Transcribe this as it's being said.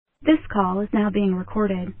This call is now being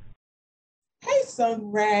recorded. Hey,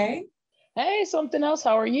 Sun Ray. Hey, something else.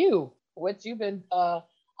 How are you? What you been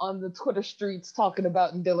on the Twitter streets talking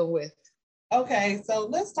about and dealing with? Okay, so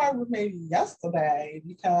let's start with maybe yesterday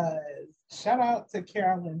because shout out to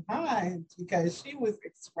Carolyn Hines because she was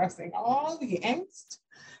expressing all the angst,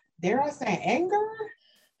 dare I say anger?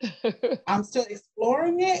 I'm still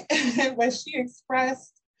exploring it, but she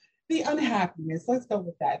expressed the unhappiness. Let's go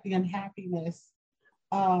with that. The unhappiness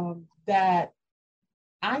that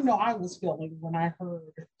I know I was feeling when I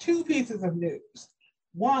heard two pieces of news.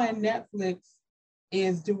 One, Netflix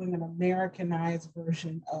is doing an Americanized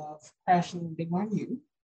version of Crash Landing on You.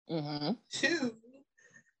 Mm-hmm. Two,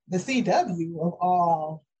 the CW of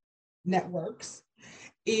all networks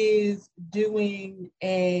is doing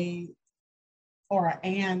an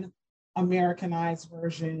Americanized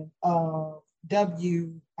version of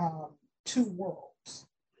W Two Worlds.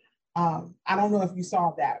 I don't know if you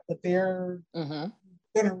saw that, but they're going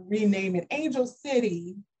to rename it Angel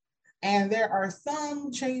City, and there are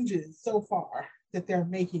some changes so far that they're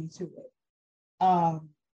making to it.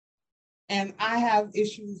 And I have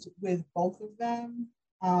issues with both of them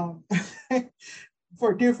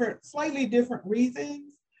for slightly different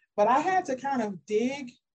reasons, but I had to kind of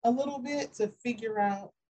dig a little bit to figure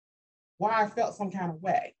out why I felt some kind of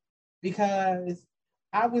way, because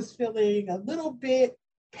I was feeling a little bit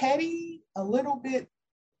petty, a little bit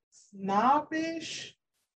snobbish,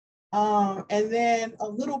 and then a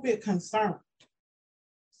little bit concerned.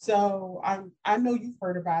 So I know you've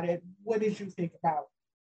heard about it. What did you think about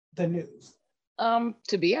the news?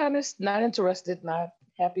 To be honest, not interested, not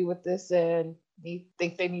happy with this, and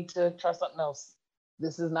think they need to try something else.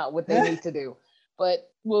 This is not what they need to do. But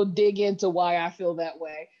we'll dig into why I feel that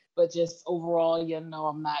way. But just overall,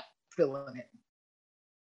 I'm not feeling it.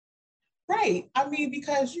 Right. I mean,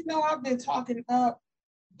 because I've been talking up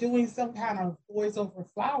doing some kind of Boys Over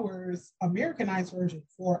Flowers Americanized version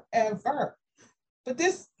forever. But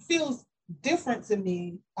this feels different to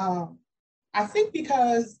me. I think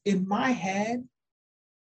because in my head,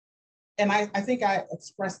 and I think I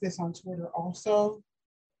expressed this on Twitter also,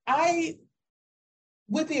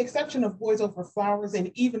 with the exception of Boys Over Flowers,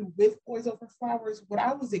 and even with Boys Over Flowers, what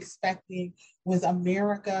I was expecting was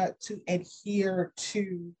America to adhere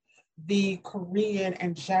to the Korean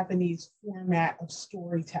and Japanese format of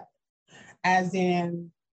storytelling, as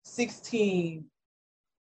in 16,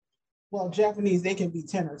 well, Japanese, they can be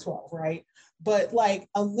 10 or 12, right? But like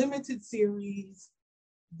a limited series,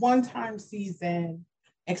 one-time season,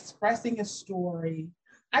 expressing a story.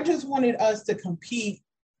 I just wanted us to compete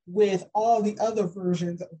with all the other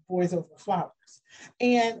versions of Boys Over Flowers.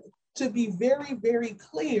 And to be very, very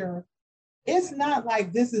clear, it's not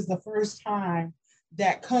like this is the first time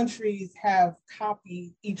that countries have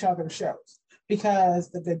copied each other's shows, because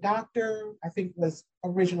The Good Doctor, I think, was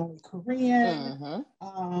originally Korean.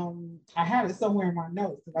 I have it somewhere in my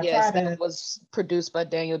notes. Yes, that was produced by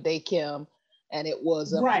Daniel Dae Kim, and it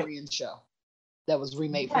was a Korean show that was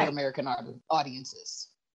remade for American audiences.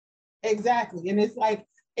 Exactly. And it's like,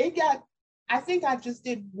 I think I just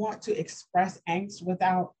didn't want to express angst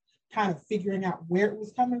without kind of figuring out where it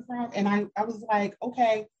was coming from. And I was like,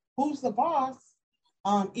 okay, who's the boss?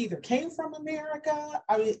 Either came from America,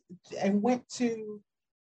 and went to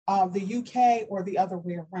the UK, or the other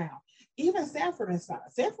way around. Even Sanford and Son.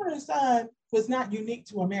 Sanford and Son was not unique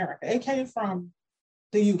to America. It came from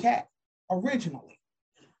the UK originally.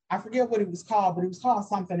 I forget what it was called, but it was called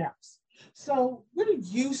something else. So we're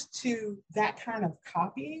used to that kind of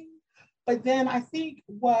copying. But then I think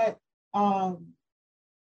what I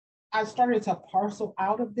started to parcel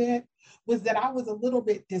out of it was that I was a little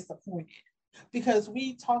bit disappointed, because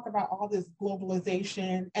we talk about all this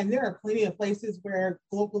globalization, and there are plenty of places where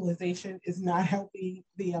globalization is not helping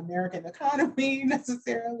the American economy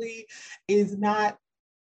necessarily, is not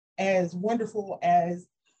as wonderful as,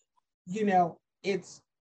 it's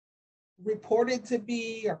reported to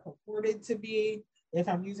be or purported to be, if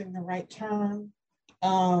I'm using the right term.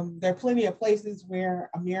 There are plenty of places where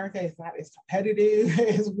America is not as competitive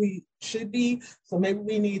as we should be. So maybe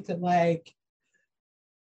we need to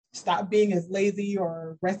stop being as lazy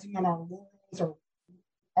or resting on our laurels,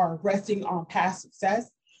 or resting on past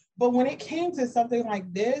success. But when it came to something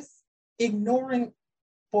like this, ignoring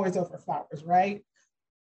Boys Over Flowers, right?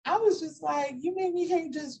 I was just like, you mean we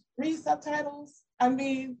can't just read subtitles? I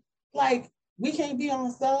mean, like, we can't be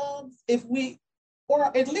on subs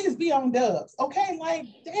or at least be on dubs. Okay, like,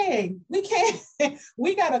 dang, we can't,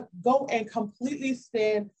 we gotta go and completely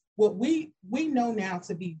spend what we know now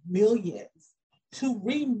to be millions to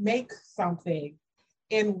remake something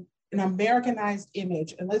in an Americanized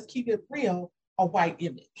image. And let's keep it real, a white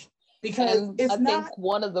image. Because and it's I not. think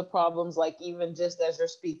one of the problems, like even just as you're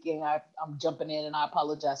speaking, I'm jumping in and I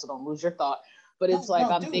apologize, so don't lose your thought. But it's No, like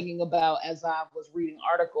no, I'm do it. thinking about as I was reading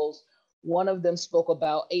articles, one of them spoke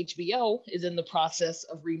about HBO is in the process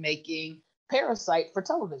of remaking Parasite for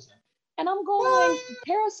television. And I'm going, What?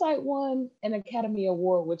 Parasite won an Academy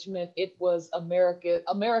Award, which meant it was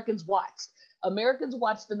Americans watched. Americans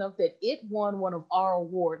watched enough that it won one of our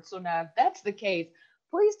awards. So now if that's the case,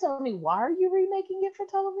 please tell me, why are you remaking it for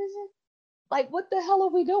television? Like, what the hell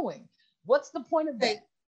are we doing? What's the point of Okay. that?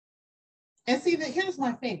 And see, that here's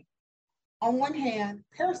my thing. On one hand,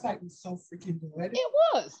 Parasite was so freaking good It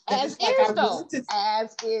was, that as it's like I is though, want to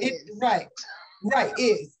as it. is. Right, right.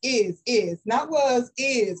 Is not was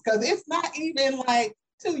is because it's not even like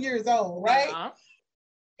 2 years old, right? Uh-huh.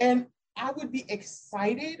 And I would be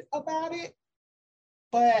excited about it,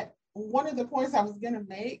 but one of the points I was gonna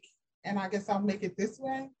make, and I guess I'll make it this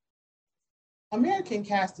way: American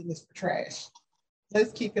casting is for trash.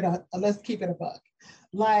 Let's keep it a buck.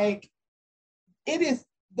 Like, it is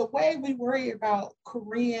the way we worry about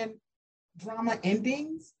Korean drama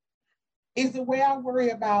endings is the way I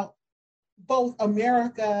worry about both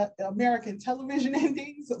American television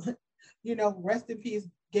endings. You know, rest in peace,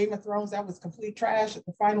 Game of Thrones. That was complete trash at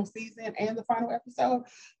the final season and the final episode.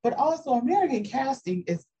 But also, American casting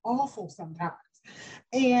is awful sometimes,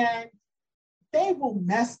 and they will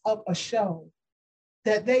mess up a show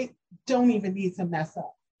that they don't even need to mess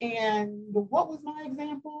up. And what was my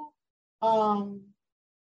example?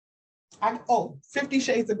 50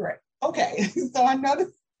 Shades of Grey. Okay, so I know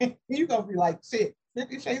this, you're gonna be like, shit,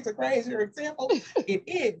 50 Shades of Grey is your example. It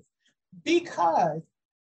is, because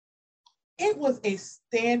it was a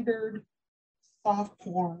standard soft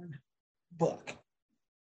porn book.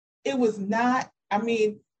 It was not, I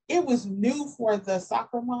mean, it was new for the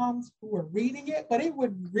soccer moms who were reading it, but it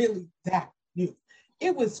wasn't really that new.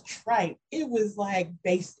 It was trite. It was like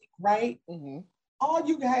basic, right? Mm-hmm. All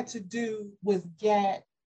you had to do was get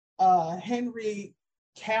Henry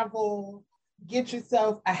Cavill, get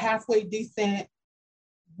yourself a halfway decent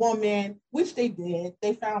woman, which they did.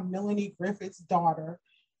 They found Melanie Griffith's daughter.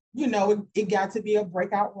 You know, it got to be a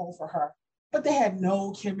breakout role for her, but they had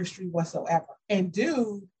no chemistry whatsoever. And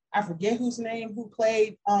dude, I forget whose name, who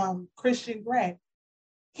played Christian Grey,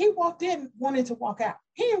 he walked in wanting to walk out.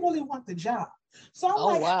 He didn't really want the job. So I'm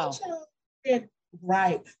like, wow. how much y'all spend,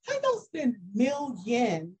 right? How y'all spend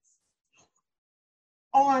millions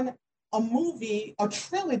on a movie, a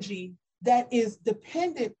trilogy that is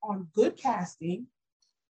dependent on good casting,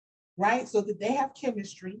 right? So that they have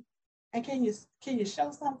chemistry. And can you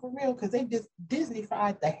show something for real? Because they just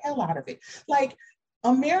Disney-fied the hell out of it. Like,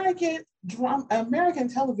 American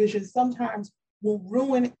television sometimes will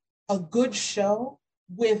ruin a good show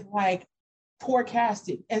with like poor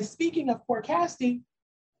casting. And speaking of poor casting,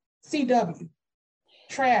 CW,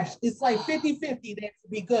 trash. It's like 50-50 that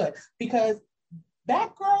would be good, because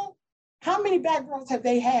Batgirl, how many Batgirls have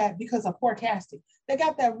they had because of poor casting? They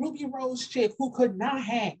got that Ruby Rose chick who could not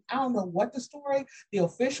hang. I don't know what the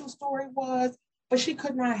official story was, but she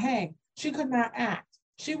could not hang. She could not act.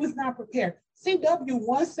 She was not prepared. CW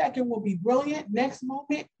 1 second will be brilliant. Next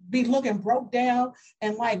moment, be looking broke down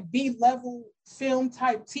and like B-level film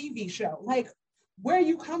type TV show. Like, where are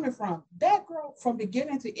you coming from? That girl from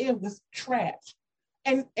beginning to end was trash.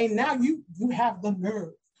 And now you have the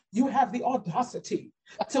nerve. You have the audacity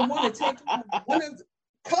to want to take on one of,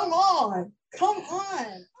 come on.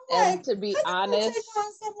 And like, to be how you honest, take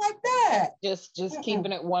on something like that? just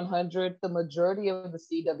keeping it 100, the majority of the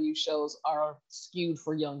CW shows are skewed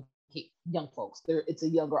for young folks. It's a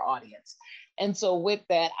younger audience. And so with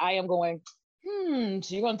that, I am going, so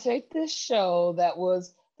you're going to take this show that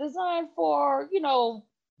was designed for,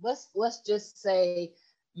 let's just say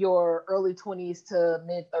your early 20s to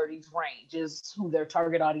mid 30s range is who their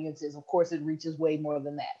target audience is. Of course, it reaches way more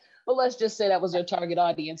than that. But let's just say that was your target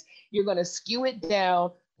audience. You're going to skew it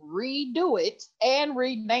down, redo it, and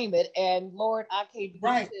rename it. And Lord, I can't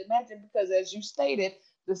begin to imagine, because as you stated,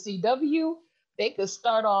 the CW, they could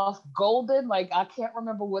start off golden. Like, I can't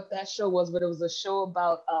remember what that show was, but it was a show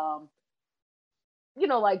about,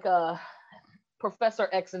 Professor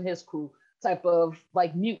X and his crew type of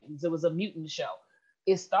like mutants. It was a mutant show.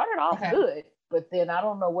 It started off good, but then I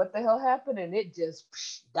don't know what the hell happened, and it just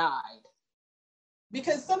died.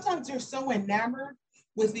 Because sometimes you're so enamored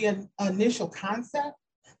with the initial concept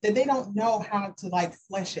that they don't know how to like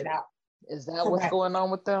flesh it out. Is that what's going on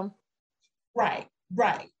with them? Right.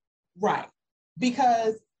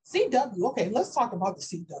 Because CW, okay, let's talk about the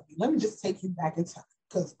CW. Let me just take you back in time,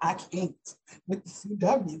 because I can't with the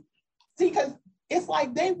CW. See, because it's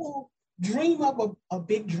like they will dream up a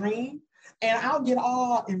big dream, And I'll get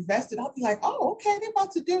all invested. I'll be like, oh, okay, they're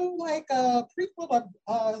about to do like a prequel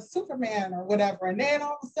of Superman or whatever. And then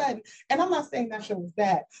all of a sudden, and I'm not saying that show was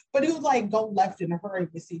bad, but it was like go left in a hurry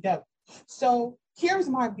with CW. So here's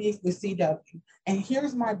my beef with CW, and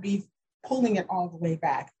here's my beef pulling it all the way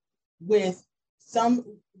back with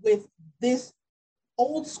this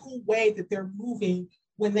old school way that they're moving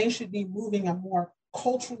when they should be moving a more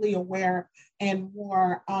culturally aware and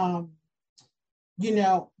more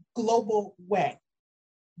global way.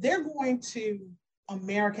 They're going to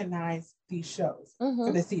Americanize these shows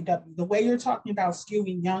for the CW. The way you're talking about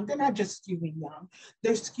skewing young, they're not just skewing young,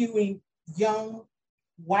 they're skewing young,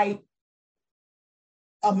 white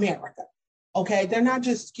America. Okay, they're not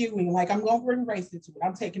just skewing, like, I'm going to bring race into it.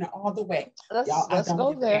 I'm taking it all the way. Let's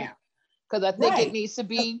go there. Because I think it needs to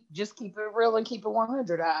be, just keep it real and keep it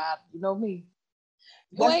 100. You know me.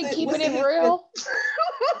 You ain't keeping it real.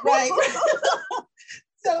 Right.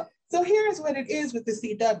 So here's what it is with the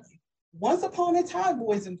CW. Once upon a time,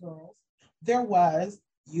 boys and girls, there was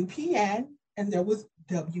UPN and there was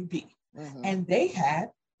WB. And they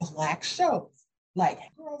had Black shows like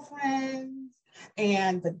Girlfriends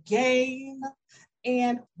and The Game.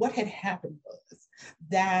 And what had happened was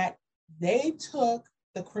that they took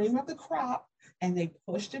the cream of the crop and they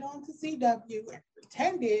pushed it onto CW and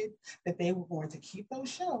pretended that they were going to keep those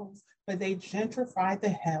shows, but they gentrified the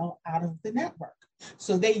hell out of the network.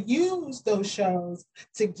 So they used those shows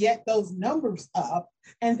to get those numbers up,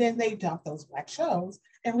 and then they dumped those Black shows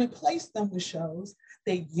and replaced them with shows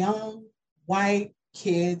that young white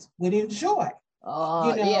kids would enjoy.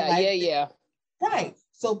 Yeah. Right.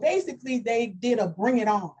 So basically they did a bring it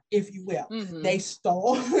on, if you will. They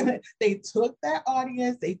stole, they took that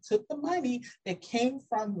audience, they took the money that came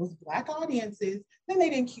from those Black audiences, then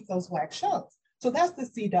they didn't keep those Black shows. So that's the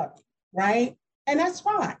CW, right? And that's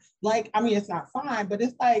fine. Like, I mean, it's not fine, but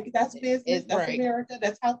it's like, that's business, that's right. America,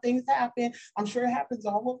 that's how things happen. I'm sure it happens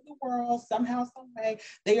all over the world, somehow, some way.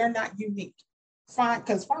 They are not unique. Fine,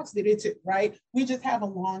 because Fox did it too, right? We just have a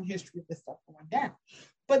long history of this stuff going down.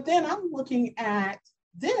 But then I'm looking at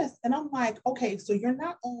this and I'm like, okay, so you're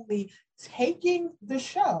not only taking the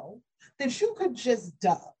show that you could just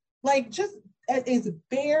dub, like just at its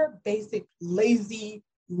bare, basic, lazy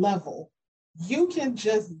level, you can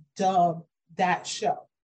just dub that show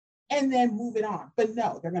and then move it on. But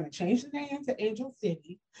no, they're going to change the name to Angel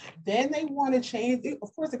City. Then they want to change it.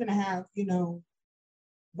 Of course, they're going to have,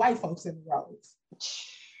 white folks in the roles.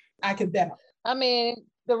 I can bet. I mean,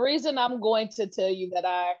 the reason I'm going to tell you that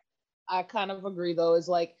I kind of agree, though, is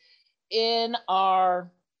like in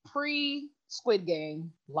our pre-Squid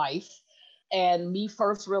Game life and me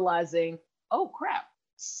first realizing, oh, crap,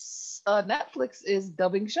 Netflix is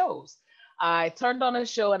dubbing shows. I turned on a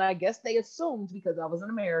show and I guess they assumed, because I was an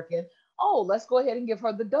American, oh, let's go ahead and give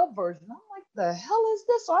her the dub version. I'm like, the hell is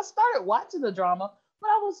this? So I started watching the drama, but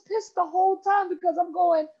I was pissed the whole time because I'm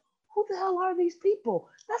going, who the hell are these people?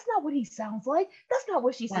 That's not what he sounds like. That's not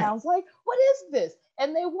what she sounds like. What is this?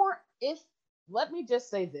 And they weren't, let me just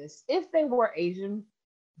say this, if they were Asian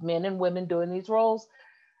men and women doing these roles,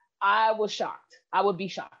 I was shocked. I would be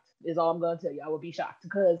shocked, is all I'm going to tell you. I would be shocked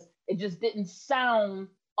because it just didn't sound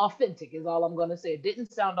authentic, is all I'm going to say. It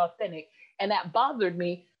didn't sound authentic, and that bothered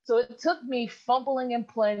me. So it took me fumbling and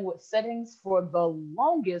playing with settings for the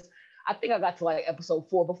longest. I think I got to like episode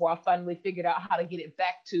 4 before I finally figured out how to get it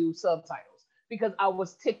back to subtitles because I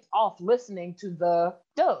was ticked off listening to the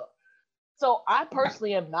dub. So I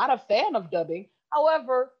personally am not a fan of dubbing.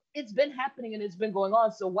 However, it's been happening and it's been going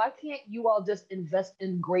on. So why can't you all just invest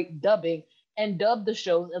in great dubbing and dub the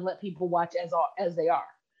shows and let people watch as they are?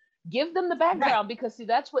 Give them the background because, see,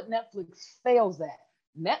 that's what Netflix fails at.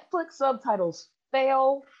 Netflix subtitles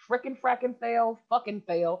fail, fracking fail, fucking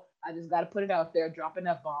fail. I just got to put it out there, dropping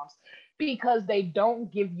F-bombs, because they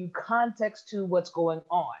don't give you context to what's going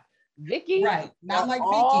on. Vicky, not like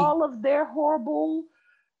all of their horrible,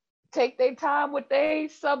 take their time with they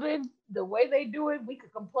subbing, the way they do it, we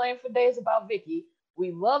could complain for days about Vicky.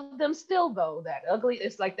 We love them still, though. That ugly,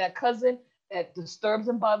 it's like that cousin that disturbs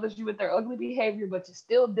and bothers you with their ugly behavior, but you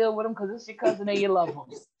still deal with them because it's your cousin and you love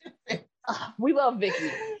them. We love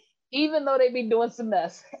Vicky, even though they be doing some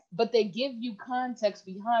mess, but they give you context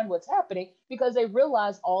behind what's happening because they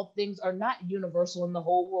realize all things are not universal and the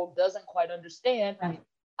whole world doesn't quite understand.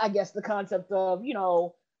 I guess the concept of,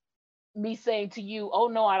 me saying to you, oh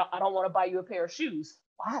no, I don't want to buy you a pair of shoes.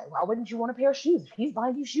 Why wouldn't you want a pair of shoes? If he's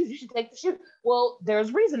buying you shoes, you should take the shoe. Well,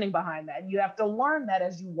 there's reasoning behind that. And you have to learn that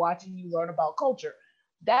as you watch and you learn about culture.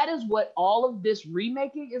 That is what all of this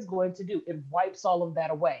remaking is going to do. It wipes all of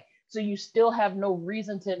that away. So you still have no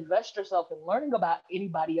reason to invest yourself in learning about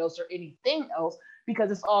anybody else or anything else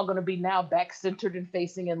because it's all going to be now back centered and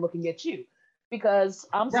facing and looking at you. Because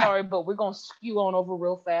I'm Right. sorry, but we're going to skew on over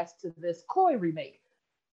real fast to this Koi remake.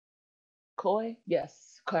 Koi?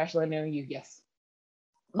 Yes. Crash Landing on You. Yes.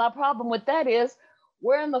 My problem with that is,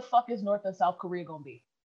 where in the fuck is North and South Korea going to be?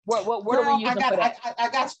 What are we Girl, using for that? I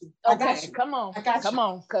got you. I Okay, got you. come on. I got Come you.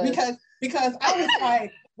 on. Because I was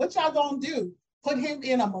like, what y'all gonna do? Put him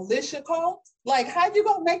in a militia cult? Like, how you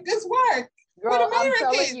gonna make this work? Girl, I'm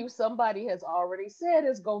telling you, somebody has already said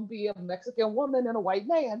it's gonna be a Mexican woman and a white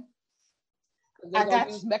man. They're gonna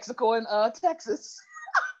use Mexico and Texas.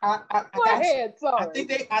 Go ahead.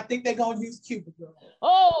 Sorry. I think they're gonna use Cuba, girl.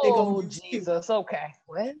 Oh, Jesus. Cuba. Okay.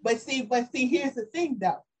 What? But see, here's the thing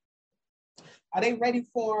though. Are they ready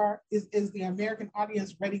for? Is the American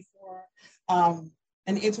audience ready for an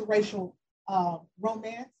interracial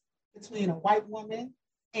romance between a white woman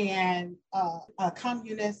and a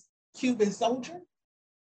communist Cuban soldier?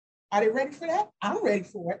 Are they ready for that? I'm ready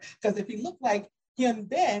for it, because if he looked like him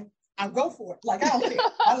then, I'll go for it. Like, I don't care.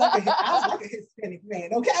 I like a Hispanic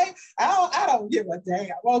man, okay? I don't give a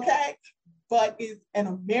damn, okay? But is an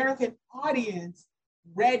American audience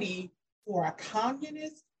ready for a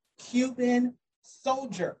communist Cuban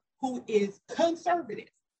soldier who is conservative?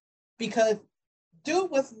 Because dude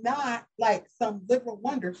was not like some liberal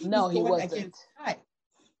wonder. He wasn't. Against type.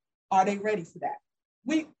 Are they ready for that?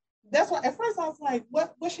 That's why at first I was like,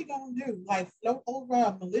 what's she gonna do? Like, float over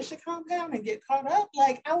a militia compound and get caught up?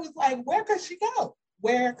 Like, I was like, where could she go?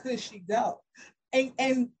 Where could she go?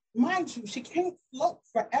 And mind you, she can't float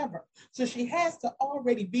forever. So she has to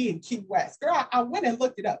already be in Key West. Girl, I went and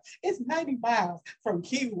looked it up. It's 90 miles from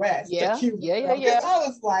Key West to Cuba. Yeah. I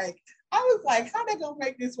was like, how they gonna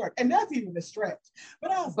make this work? And that's even a stretch.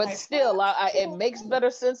 But still, it makes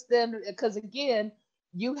better sense then, because again,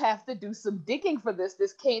 you have to do some digging for this.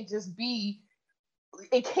 It can't just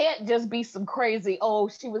be some crazy, oh,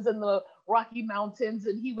 she was in the Rocky Mountains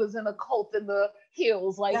and he was in a cult in the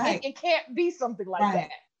hills. Like, right. it can't be something like that.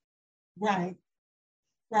 Right.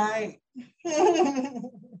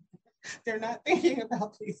 They're not thinking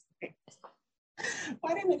about these things.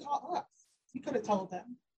 Why didn't they call us? You could have told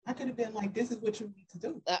them. I could have been like, this is what you need to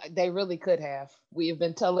do. They really could have. We have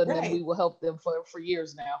been telling them we will help them for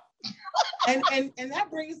years now. and that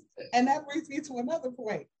brings me to another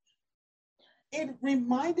point. It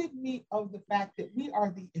reminded me of the fact that we are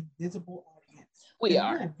the invisible audience.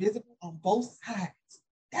 We're invisible on both sides.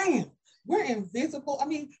 Damn, we're invisible. I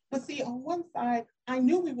mean, but see, on one side, I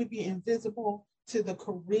knew we would be invisible to the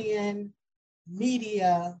Korean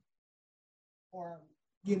media or,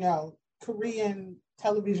 Korean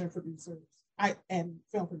television producers and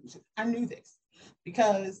film producers. I knew this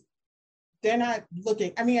because they're not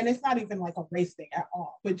looking, I mean, and it's not even like a race thing at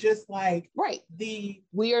all, but just like we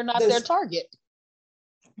are not their target.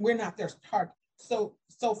 We're not their target. So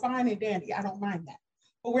fine and dandy, I don't mind that.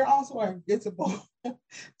 But we're also invisible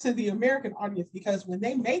to the American audience, because when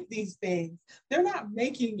they make these things, they're not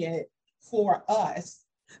making it for us.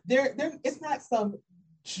 It's not some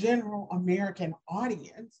general American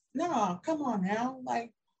audience. No, come on now.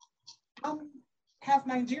 Like, I'm half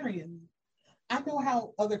Nigerian. I know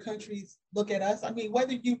how other countries look at us. I mean,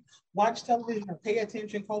 whether you watch television or pay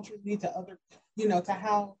attention culturally to other, to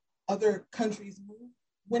how other countries move,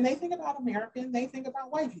 when they think about American, they think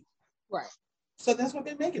about white people. Right. So that's what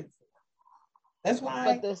they're making it for. That's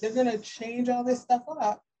why they're going to change all this stuff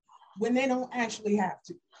up when they don't actually have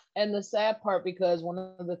to. And the sad part, because one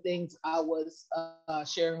of the things I was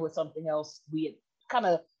sharing with something else, we had kind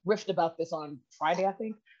of riffed about this on Friday, I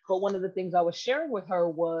think. But one of the things I was sharing with her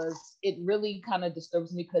was, it really kind of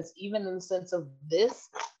disturbs me, because even in the sense of this,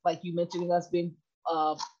 like you mentioning us being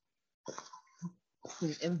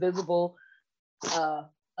invisible,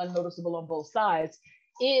 unnoticeable on both sides,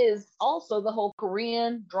 is also the whole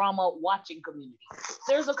Korean drama watching community.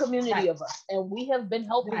 There's a community of us, and we have been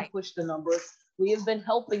helping push the numbers. We have been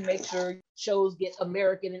helping make sure shows get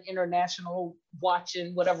American and international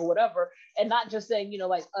watching, whatever. And not just saying,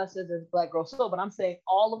 like us as a Black Girl So, but I'm saying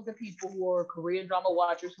all of the people who are Korean drama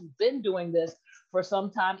watchers who've been doing this for some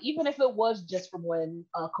time, even if it was just from when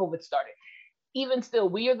COVID started. Even still,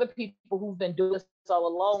 we are the people who've been doing this all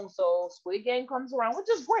along. So Squid Game comes around, which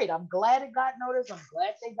is great. I'm glad it got noticed. I'm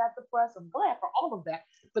glad they got the press. I'm glad for all of that.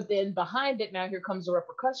 But then behind it, now here comes the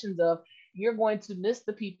repercussions of, you're going to miss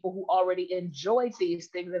the people who already enjoyed these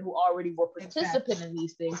things and who already were participant in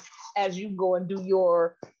these things, as you go and do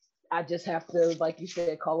your, I just have to, like you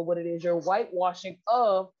said, call it what it is, your whitewashing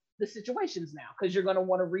of the situations now, because you're going to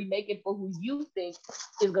want to remake it for who you think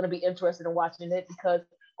is going to be interested in watching it, because,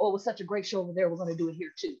 oh, it was such a great show over there, we're going to do it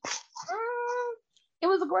here too. it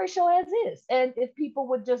was a great show as is. And if people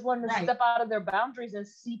would just learn to Right. step out of their boundaries and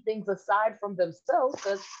see things aside from themselves,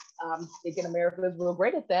 because I think in America is real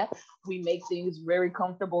great at that. We make things very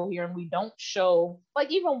comfortable here, and we don't show,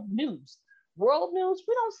 like, even news, world news.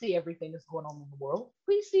 We don't see everything that's going on in the world.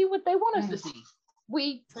 We see what they want us to see.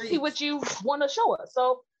 We see what you want to show us.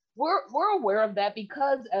 So we're aware of that,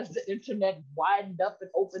 because as the internet widened up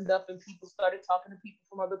and opened up and people started talking to people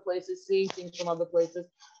from other places, seeing things from other places,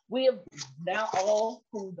 we have now all,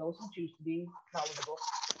 those who choose to be knowledgeable,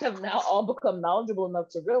 have now all become knowledgeable enough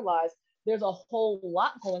to realize there's a whole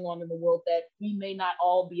lot going on in the world that we may not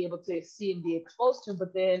all be able to see and be exposed to.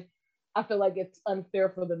 But then I feel like it's unfair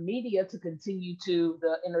for the media to continue to,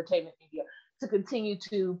 the entertainment media, to continue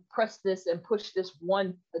to press this and push this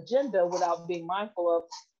one agenda without being mindful of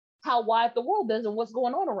how wide the world is and what's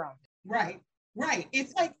going on around it. Right.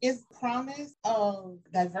 It's like, it's promise of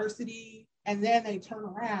diversity, and then they turn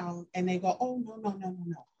around and they go, oh,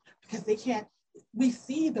 no. Because they can't, we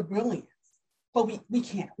see the brilliance, but we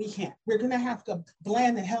can't. We're going to have to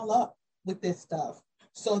blend the hell up with this stuff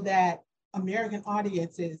so that American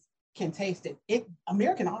audiences can taste it.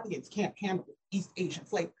 American audience can't handle East Asian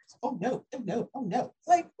flavors. Oh no. It's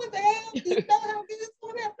like, what the hell? Do you know how good some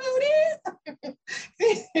of that food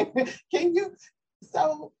is? Can you?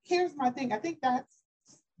 So here's my thing. I think that's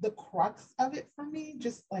the crux of it for me,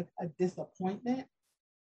 just like a disappointment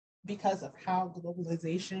because of how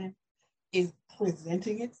globalization is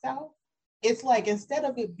presenting itself. It's like, instead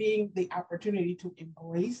of it being the opportunity to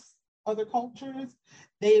embrace other cultures,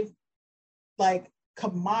 they've like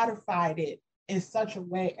commodified it in such a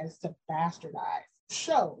way as to bastardize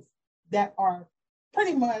shows that are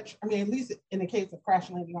pretty much, I mean, at least in the case of Crash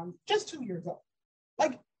Landing on, just 2 years old.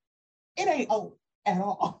 Like, it ain't old at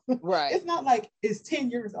all. Right. It's not like it's 10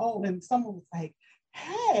 years old and someone was like,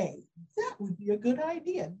 hey, that would be a good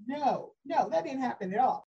idea. No, that didn't happen at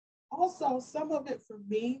all. Also, some of it for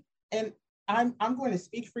me, and I'm going to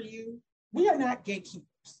speak for you, we are not gatekeepers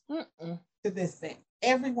to this thing.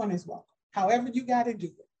 Everyone is welcome. However you got to do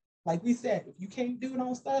it. Like we said, if you can't do it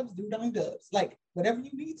on subs, do it on dubs. Like, whatever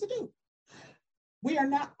you need to do. We are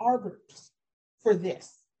not arbiters for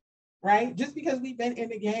this, right? Just because we've been in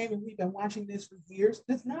the game and we've been watching this for years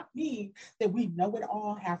does not mean that we know it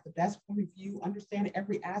all, have the best point of view, understand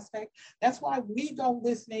every aspect. That's why we go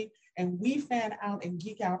listening and we fan out and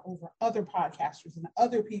geek out over other podcasters and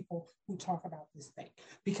other people who talk about this thing,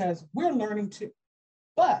 because we're learning too.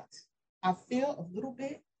 But I feel a little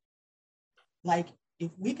bit like, if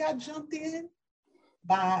we got jumped in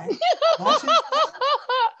by watching,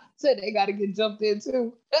 so they got to get jumped in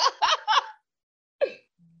too.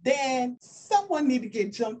 then someone need to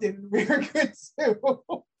get jumped in America too.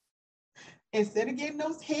 Instead of getting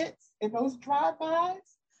those hits and those drive-bys,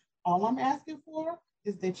 all I'm asking for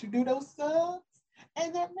is that you do those subs,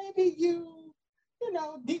 and that maybe you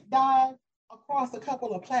deep dive across a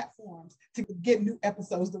couple of platforms to get new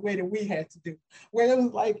episodes the way that we had to do. Where it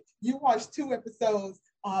was like, you watch 2 episodes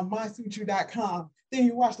on mysuitU.com, then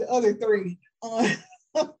you watch the other 3 on,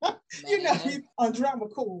 on Drama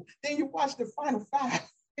Cool, then you watch the final 5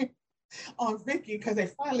 on Viki because they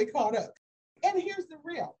finally caught up. And here's the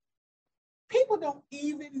real. People don't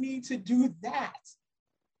even need to do that.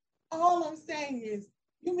 All I'm saying is,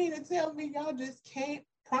 you mean to tell me y'all just can't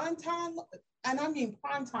primetime, and I mean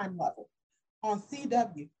primetime level, on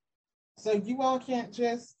CW? So you all can't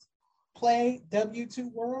just play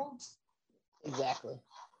W2 Worlds? Exactly.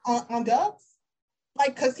 On dubs?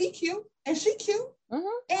 Like, because he cute and she cute,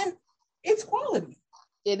 and it's quality.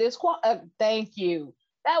 It is thank you.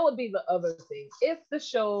 That would be the other thing. If the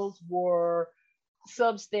shows were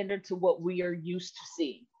substandard to what we are used to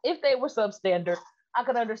seeing, if they were substandard, I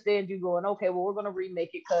could understand you going, okay, well, we're going to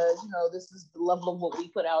remake it because, this is the level of what we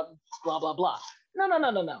put out, blah, blah, blah.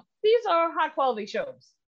 No. These are high quality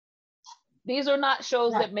shows. These are not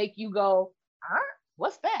shows that make you go,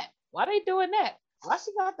 what's that? Why are they doing that? Why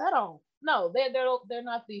she got that on? No, they're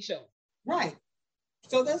not these shows. Right.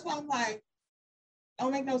 So that's why I'm like,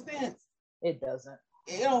 don't make no sense. It doesn't.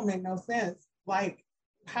 It don't make no sense. Like,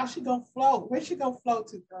 how she gonna float? Where she gonna float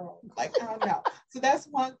to, girl? Like, I don't know. So that's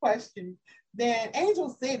one question. Then Angel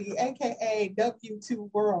City, aka W2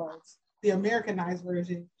 Worlds, the Americanized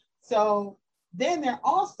version. So then they're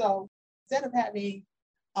also, instead of having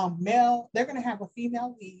a male, they're gonna have a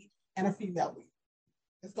female lead and a female lead.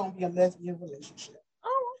 It's gonna be a lesbian relationship.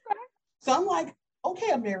 Oh, okay. So I'm like,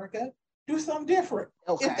 okay, America, do something different.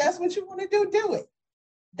 Okay. If that's what you want to do it.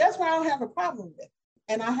 That's why I don't have a problem with it.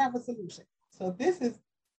 And I have a solution. So this is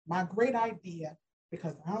my great idea,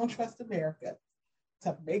 because I don't trust America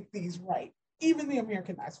to make these right. Even the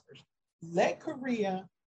Americanized version. Let Korea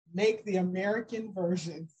make the American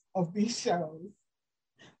versions of these shows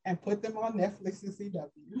and put them on Netflix and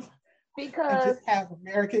CW. Because and just have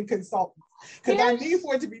American consultants. Because I need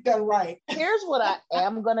for it to be done right. Here's what I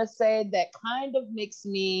am gonna say that kind of makes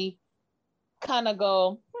me kind of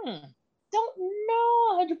go, don't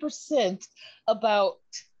know 100% about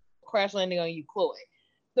Crash Landing on You, Chloe.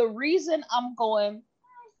 The reason I'm going,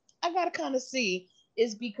 I gotta kind of see,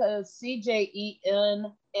 is because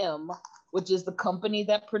CJENM, which is the company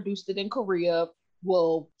that produced it in Korea,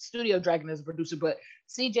 well, Studio Dragon is a producer, but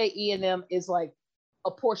CJENM is like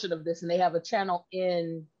a portion of this, and they have a channel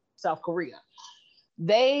in South Korea.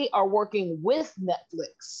 They are working with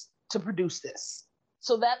Netflix to produce this.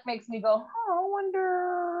 So that makes me go, I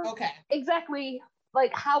wonder exactly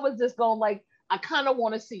like how is this going? Like, I kind of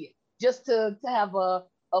want to see it just to have a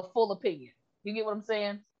full opinion. You get what I'm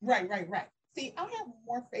saying? Right. See, I have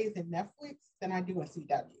more faith in Netflix than I do in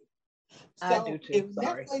CW. So I do too. If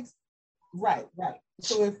Netflix, right.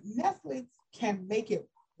 So if Netflix can make it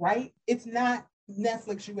right, it's not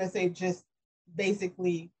Netflix USA just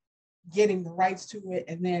basically getting the rights to it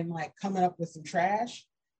and then like coming up with some trash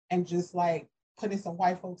and just like putting some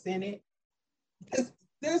white folks in it. Because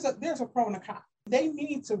there's a pro and a con. They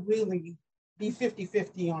need to really be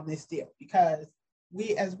 50-50 on this deal, because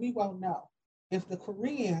as we well know, if the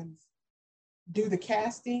Koreans do the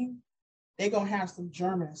casting, they're gonna have some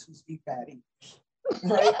Germans who speak bad English,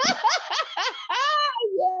 right?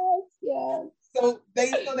 Yes. So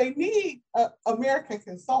they need American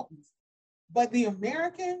consultants, but the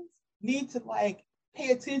Americans need to like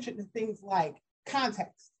pay attention to things like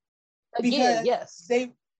context. Again, yes.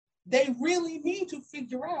 They really need to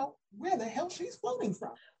figure out where the hell she's floating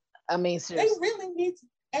from. I mean, seriously. They really need to,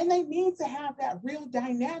 and they need to have that real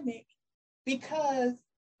dynamic, because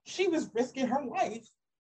she was risking her life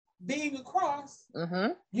being across,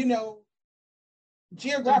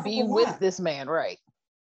 geographical to be with line. this man, right?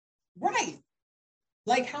 Right.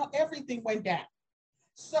 Like how everything went down.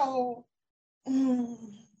 So,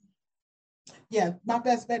 yeah, my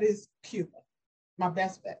best bet is Cuba. My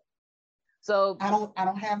best bet. So I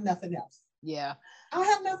don't have nothing else. Yeah. I don't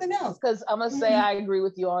have nothing else. Because I'm gonna say I agree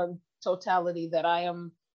with you on totality that I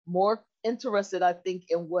am more interested, I think,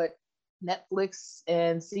 in what Netflix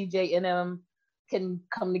and CJNM can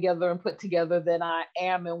come together and put together than I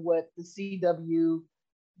am in what the CW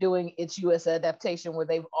doing its US adaptation, where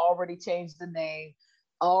they've already changed the name.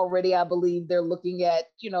 Already, I believe they're looking at,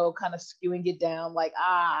 kind of skewing it down like,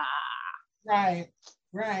 Right.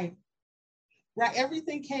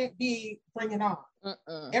 Everything can't be bring it on.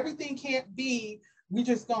 Everything can't be, we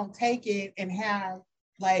just gonna take it and have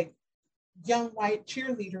like young white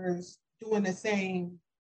cheerleaders doing the same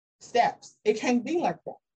steps. It can't be like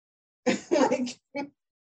that.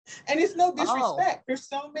 And it's no disrespect. There's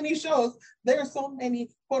so many shows. There are so many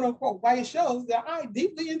quote unquote white shows that I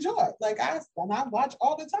deeply enjoy. Like I watch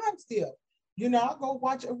all the time still. I'll go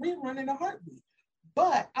watch a rerun in a heartbeat.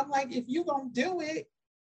 But I'm like, if you're gonna do it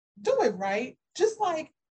right. Just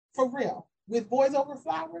like for real, with Boys Over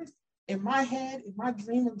Flowers, in my head, in my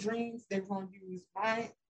dream of dreams, they're gonna use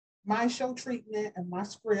my show treatment and my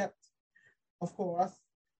script, of course,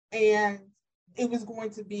 and it was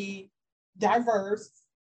going to be diverse,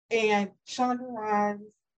 and Shonda Rhimes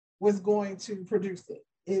was going to produce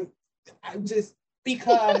it.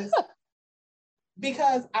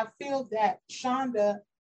 Because I feel that Shonda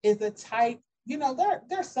is a type,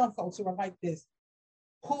 there's some folks who are like this,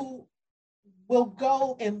 who will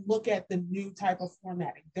go and look at the new type of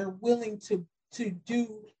formatting. They're willing to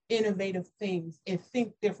do innovative things and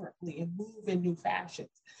think differently and move in new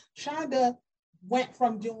fashions. Shonda went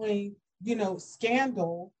from doing,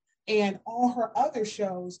 Scandal and all her other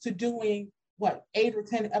shows to doing 8 or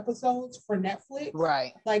 10 episodes for Netflix.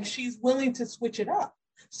 Right. Like she's willing to switch it up.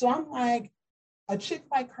 So I'm like, a chick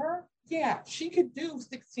like her, yeah, she could do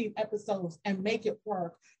 16 episodes and make it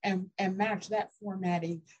work and match that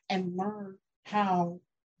formatting and learn how,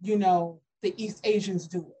 the East Asians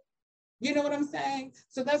do it. You know what I'm saying?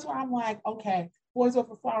 So that's why I'm like, okay, Boys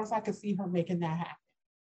Over Flowers, I could see her making that happen.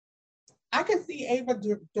 I could see Ava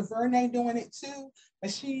DuVernay doing it too,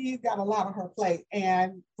 but she got a lot on her plate,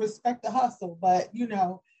 and respect the hustle. But,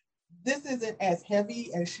 this isn't as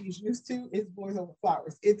heavy as she's used to. It's Boys Over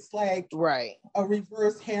Flowers. It's like a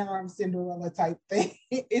reverse harem Cinderella type thing.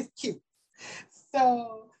 It's cute.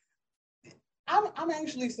 So I'm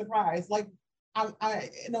actually surprised. Like I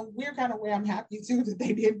in a weird kind of way, I'm happy too that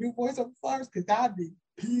they didn't do Boys Over Flowers, because I'd be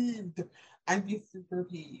peeved. I'd be super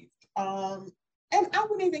peeved. And I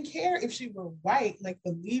wouldn't even care if she were white, like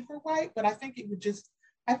the lead were white, but I think it would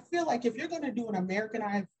I feel like if you're going to do an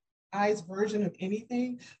Americanized version of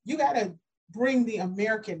anything, you got to bring the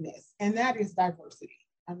Americanness, and that is diversity.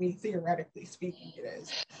 I mean, theoretically speaking, it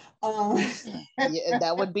is. Yeah,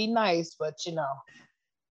 that would be nice, but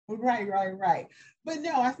right. But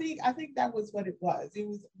no, I think that was what it was. It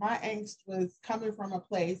was, my angst was coming from a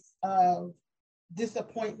place of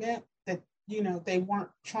disappointment that, they weren't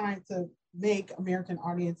trying to make American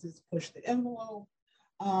audiences push the envelope.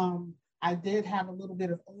 I did have a little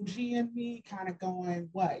bit of OG in me, kind of going,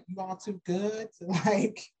 "What, you all too good to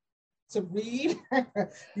to read?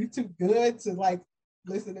 You too good to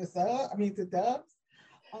listen to to dubs?"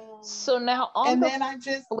 So now on And the then I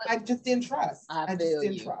just didn't trust. I Just feel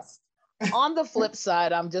didn't you. trust. On the flip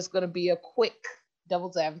side, I'm just going to be a quick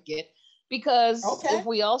devil's advocate, because Okay. if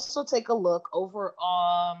we also take a look over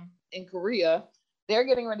in Korea, they're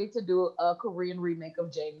getting ready to do a Korean remake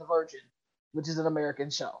of Jane the Virgin, which is an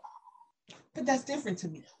American show. But that's different to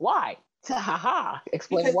me. Why?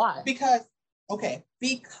 Explain why. Because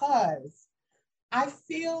I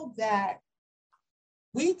feel that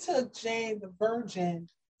we took Jane the Virgin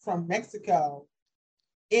from Mexico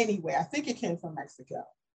anyway. I think it came from Mexico.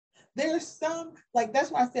 There's some,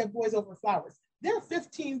 that's why I said Boys Over Flowers. There are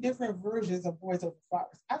 15 different versions of Boys Over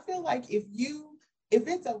Flowers. I feel like if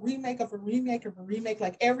it's a remake of a remake of a remake,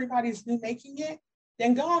 like everybody's remaking it,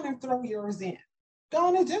 then go on and throw yours in. Go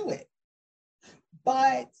on and do it.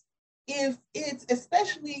 But if it's,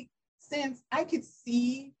 especially since I could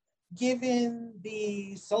see, given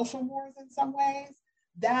the social mores in some ways,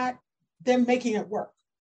 that they're making it work.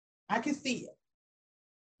 I can see it.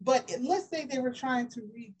 But let's say they were trying to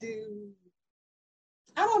redo,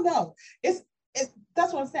 I don't know. It's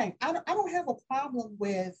that's what I'm saying. I don't have a problem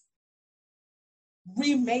with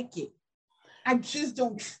remaking. I just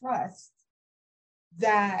don't trust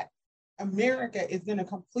that America is going to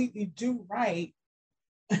completely do right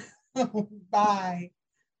by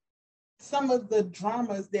some of the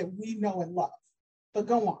dramas that we know and love. But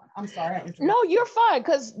go on. I'm sorry. No, you're fine,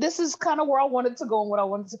 because this is kind of where I wanted to go and what I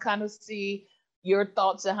wanted to kind of see your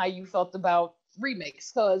thoughts and how you felt about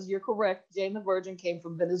remakes. Because you're correct, Jane the Virgin came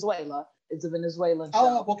from Venezuela. It's a Venezuelan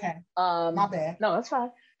show. Oh, okay. My bad. No, that's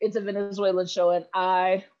fine. It's a Venezuelan show, and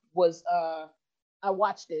I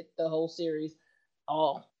watched it, the whole series,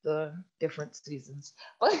 all the different seasons.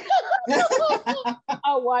 But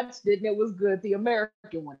I watched it and it was good. The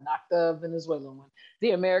American one, not the Venezuelan one.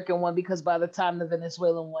 The American one, because by the time the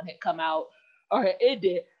Venezuelan one had come out or had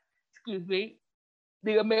ended, excuse me,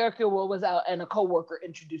 the American one was out and a coworker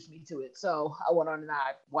introduced me to it. So I went on and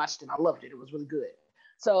I watched it. I loved it. It was really good.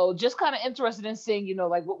 So just kind of interested in seeing,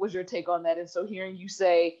 what was your take on that? And so hearing you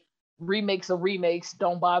say remakes of remakes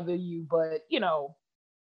don't bother you, but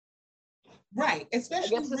right,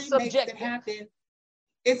 especially remakes that happen.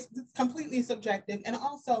 It's completely subjective. And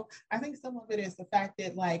also, I think some of it is the fact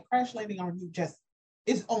that Crash Landing on You just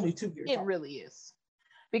is only 2 years old. It really is.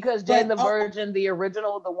 Because Jane the Virgin, the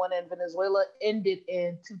original, the one in Venezuela, ended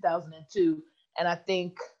in 2002. And I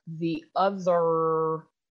think the other...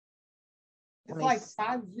 It's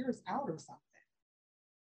 5 years out or something.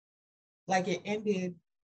 It ended,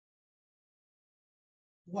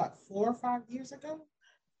 what, 4 or 5 years ago?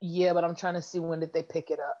 Yeah, but I'm trying to see when did they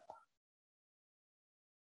pick it up.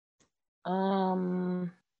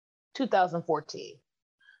 2014.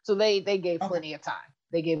 So they gave plenty of time.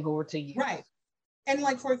 They gave over 2 years. Right. And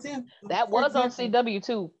for example, that was on CW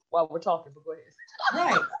too while we're talking, but go ahead.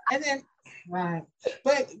 Right. And then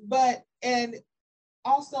but and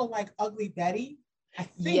also Ugly Betty. I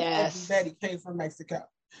think Ugly Betty came from Mexico.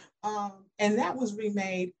 And that was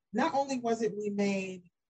remade. Not only was it remade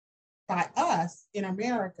by us in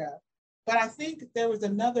America, but I think there was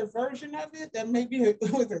another version of it that maybe it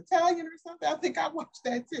was Italian or something. I think I watched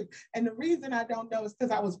that too. And the reason I don't know is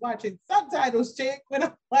because I was watching subtitles, chick, when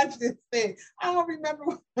I watched this thing. I don't remember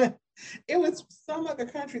what. It was some other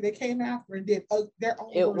country that came after and did their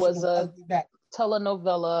own version. It was a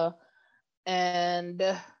telenovela, and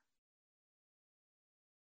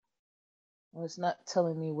it's not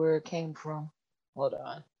telling me where it came from. Hold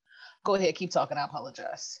on. Go ahead, keep talking. I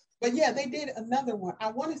apologize. But yeah, they did another one.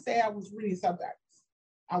 I want to say I was reading subtitles.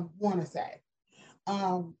 I want to say.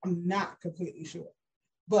 I'm not completely sure.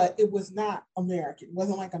 But it was not American. It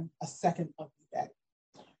wasn't a second Ugly Betty.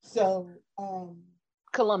 So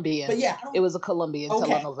Colombian. But yeah, it was a Colombian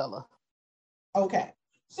telenovela. Okay.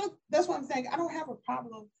 So that's what I'm saying. I don't have a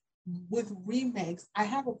problem with remakes. I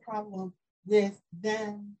have a problem with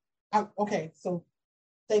them. Okay, so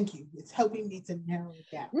thank you. It's helping me to narrow it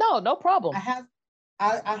down. No problem. I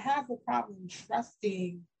have a problem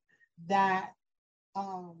trusting that.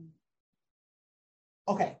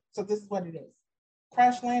 Okay, so this is what it is.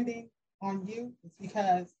 Crash Landing on You is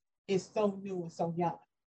because it's so new and so young.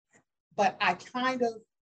 but I kind of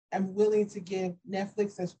am willing to give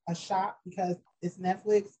Netflix a shot because it's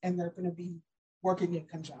Netflix and they're going to be working in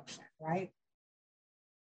conjunction, right?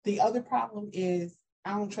 The other problem is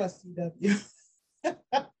I don't trust CW.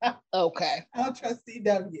 Okay. I don't trust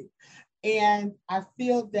CW. And I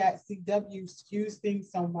feel that CW skews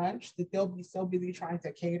things so much that they'll be so busy trying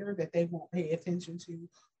to cater that they won't pay attention to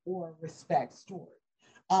or respect story.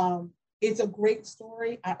 It's a great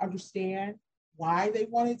story. I understand why they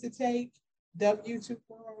wanted to take W2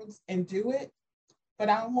 Worlds and do it, but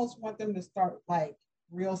I almost want them to start like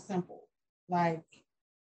real simple, like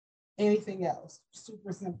anything else,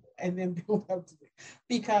 super simple, and then build up to it.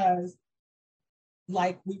 Because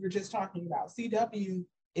like we were just talking about, CW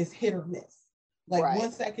is hit or miss. Like Right.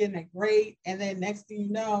 1 second they're great, and then next thing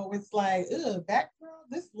you know, it's like, background,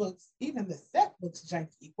 this looks, even the set looks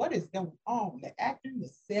janky. What is going on? The acting, the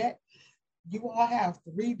set, you all have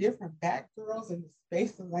 3 different Batgirls in the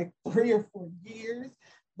space of like 3 or 4 years.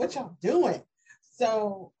 What y'all doing?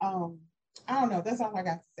 So I don't know. That's all I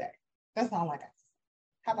got to say. That's all I got to say.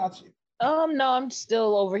 How about you? No, I'm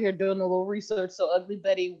still over here doing a little research. So Ugly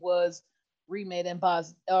Betty was remade in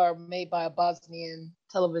made by a Bosnian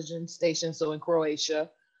television station, so in Croatia.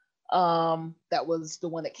 That was the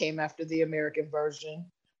one that came after the American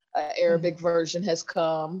version. Arabic version has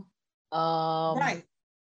come. Right.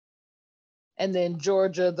 And then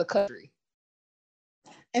Georgia, the country.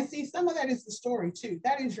 And see, some of that is the story too.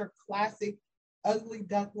 That is your classic ugly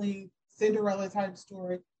duckling Cinderella type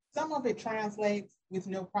story. Some of it translates with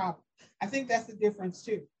no problem. I think that's the difference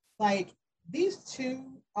too. Like these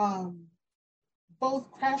two,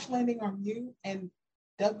 both Crash Landing on You and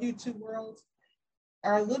W2 Worlds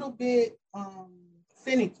are a little bit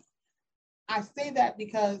finicky. I say that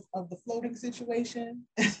because of the floating situation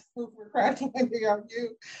for Crash Landing on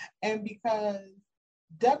You, and because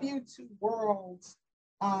W2 Worlds,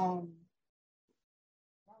 I was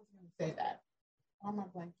going to say that. Why am I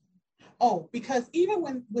blanking? Oh, because even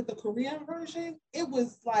when with the Korean version, it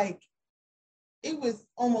was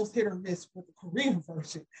almost hit or miss with the Korean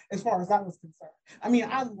version, as far as I was concerned. I mean,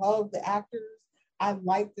 I love the actors. I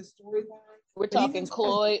like the storyline. We're talking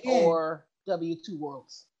Chloe or W2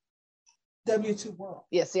 Worlds? W2 World.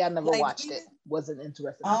 Yeah, see, I never watched it. Wasn't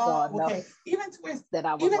interested. I saw enough even towards that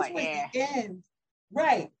I was like, the end,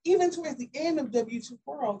 right? Even towards the end of W2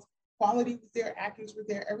 Worlds, quality was there, actors were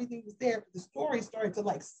there, everything was there, but the story started to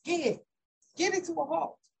like skid it to a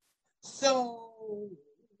halt. So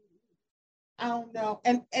I don't know.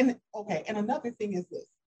 And okay, and another thing is this.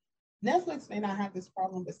 Netflix may not have this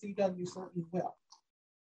problem, but CW certainly will.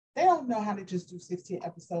 They don't know how to just do 16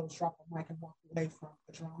 episodes, drop a mic, and walk away from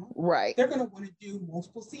a drama. Right. They're going to want to do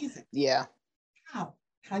multiple seasons. Yeah. How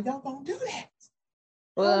y'all going to do that?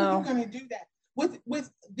 Well, how are you going to do that?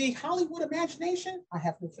 With the Hollywood imagination, I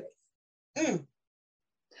have no faith.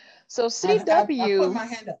 So CW I put my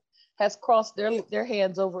hand up. Has crossed their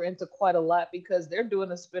hands over into quite a lot because they're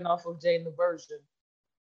doing a spinoff of Jane the Virgin.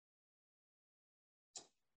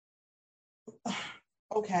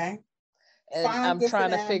 Okay. And I'm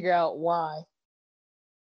trying to figure out why.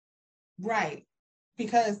 Right.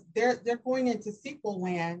 Because they're going into sequel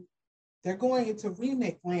land. They're going into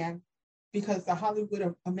remake land because the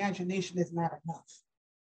Hollywood imagination is not enough.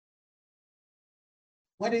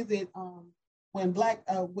 What is it? When black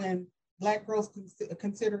girls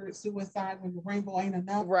consider suicide when the rainbow ain't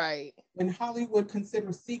enough. Right. When Hollywood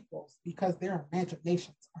considers sequels because their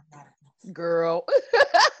imaginations are not enough. Girl.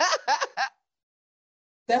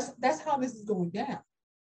 That's how this is going down.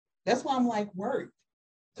 That's why I'm like worried.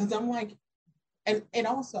 Because I'm like, and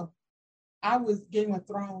also I was Game of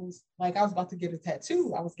Thrones, like I was about to get a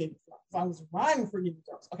tattoo. I was Game of Thrones. I was riding for Game of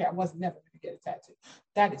Thrones. Okay, I was never going to get a tattoo.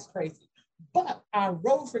 That is crazy. But I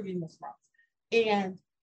wrote for Game of Thrones. And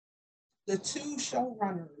the 2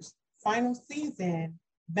 showrunners final season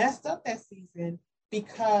messed up that season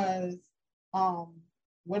because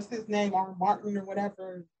what's his name, R. Martin or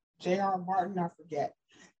whatever, J.R. Martin, I forget.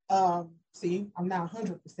 See, I'm not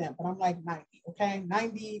 100%, but I'm like 90, okay?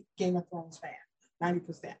 90 Game of Thrones fan,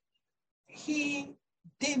 90%. He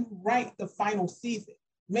didn't write the final season.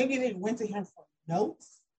 Maybe they went to him for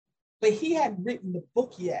notes, but he hadn't written the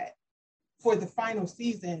book yet for the final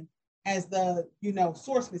season as the,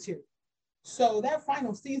 source material. So that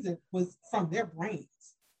final season was from their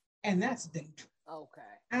brains, and that's dangerous. Okay.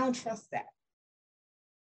 I don't trust that.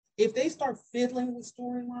 If they start fiddling with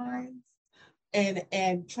storylines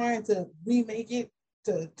and trying to remake it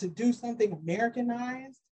to do something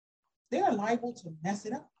Americanized, they're liable to mess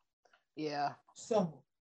it up. Yeah. So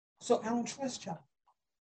I don't trust y'all.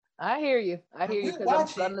 I hear you. I hear you because I'm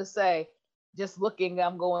starting to say just looking,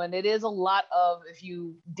 I'm going, it is a lot of, if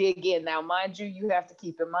you dig in. Now, mind you, you have to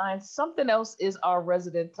keep in mind, something else is our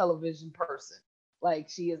resident television person. Like,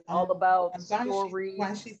 she is all about story.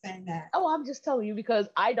 Why is she saying that? Oh, I'm just telling you because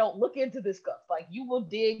I don't look into this stuff. Like, you will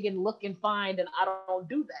dig and look and find, and I don't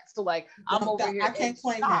do that. So, like, I'm over here. I can't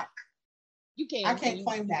claim that. You can't. I can't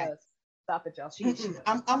claim that. Stop it, y'all.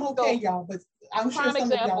 I'm okay, y'all, but I'm sure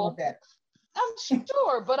some of y'all are better. I'm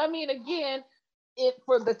sure, but I mean, again,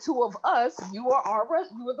 for the two of us, you are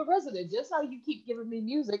the resident. Just how you keep giving me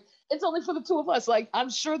music, it's only for the two of us. Like,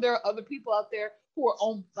 I'm sure there are other people out there who are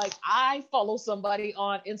on. Like, I follow somebody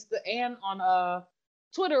on Insta and on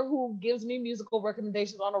Twitter who gives me musical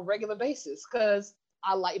recommendations on a regular basis because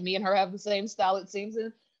I like, me and her have the same style, it seems.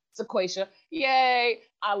 And Sequacia, yay!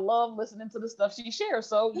 I love listening to the stuff she shares.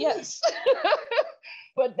 So yes,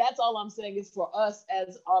 but that's all I'm saying is for us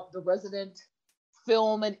as the resident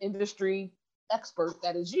film and industry expert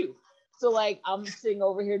that is you. So like, I'm sitting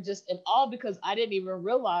over here just in awe because I didn't even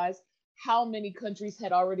realize how many countries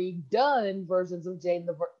had already done versions of Jane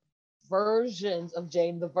the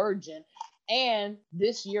Virgin. And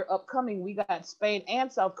this year upcoming, we got Spain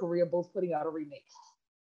and South Korea both putting out a remake.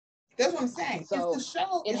 That's what I'm saying. So if the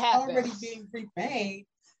show is already being remade,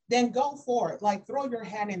 then go for it. Like, throw your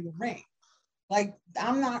hat in the ring. Like,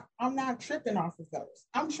 I'm not tripping off of those.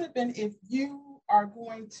 I'm tripping if you are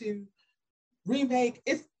going to remake.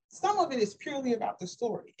 Some of it is purely about the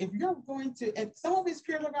story. If you're going to, and some of it's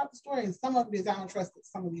purely about the story, and some of it is, I don't trust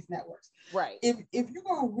some of these networks. Right. If you're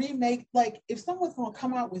going to remake, like, if someone's going to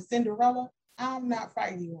come out with Cinderella, I'm not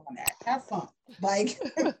fighting you on that. Have fun. Like,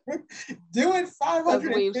 do it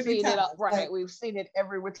 550 times. Right. Like, we've seen it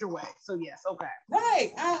every which way. So yes, okay.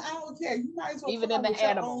 Right. I don't care. You might as well even in the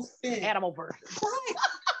animal version.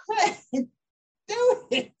 Right. Do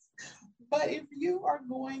it. But if you are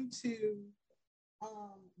going to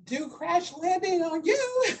do Crash Landing on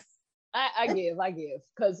You, I give.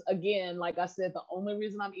 Because again, like I said, the only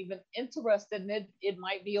reason I'm even interested in it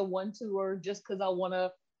might be a 1-2 or just because I want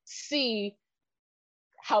to see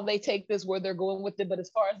how they take this, where they're going with it. But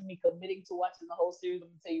as far as me committing to watching the whole series, I'm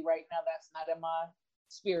gonna tell you right now, that's not in my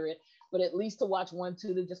spirit. But at least to watch 1-2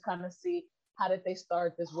 to just kind of see how did they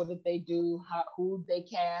start this, what did they do, who they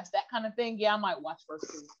cast, that kind of thing. Yeah, I might watch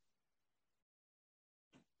first 2.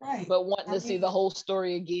 Right. But wanting to see the whole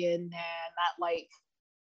story again, and not like,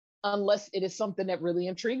 unless it is something that really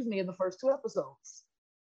intrigues me in the first 2 episodes.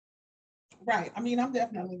 Right. I mean, I'm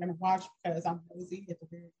definitely going to watch because I'm nosy at the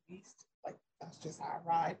very least. Like, that's just how I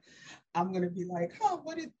ride. I'm going to be like,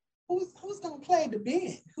 who's going to play the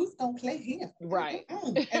Ben? Who's going to play him? Right.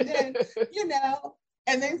 And then,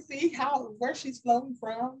 and then see where she's floating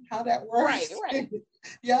from, how that works. Right.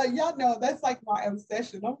 Y'all know that's like my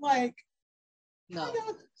obsession. I'm like, no,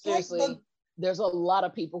 seriously, there's a lot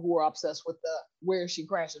of people who are obsessed with where is she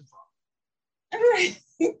crashing from. Right.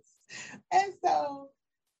 And so,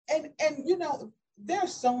 and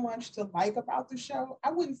there's so much to like about the show.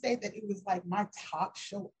 I wouldn't say that it was like my top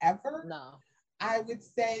show ever. No. I would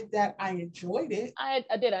say that I enjoyed it. I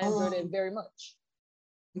did. I enjoyed it very much.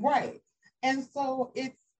 Right. And so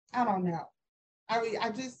I don't know. I mean,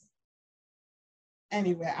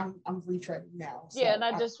 anyway, I'm retreading now. So yeah, and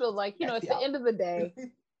I just feel like, at the end of the day,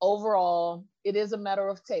 overall, it is a matter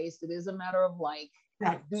of taste. It is a matter of like,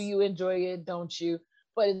 right. Do you enjoy it? Don't you?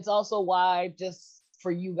 But it's also why, just for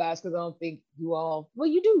you guys, because I don't think you all, well,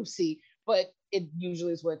 you do see, but it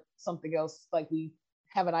usually is with something else. Like, we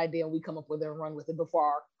have an idea and we come up with it and run with it. Before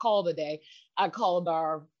our call today, I called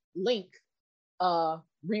our link,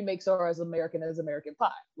 remakes are as American as American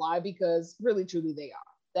Pie. Why? Because really, truly, they are.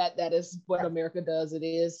 That is what America does. It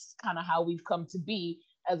is kind of how we've come to be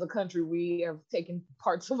as a country. We have taken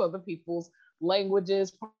parts of other people's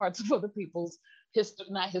languages, parts of other people's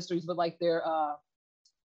not histories, but like their I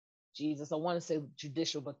want to say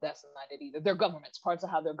judicial, but that's not it either. Their governments, parts of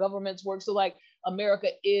how their governments work. So like, America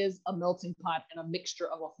is a melting pot and a mixture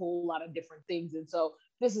of a whole lot of different things. And so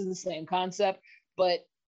this is the same concept, but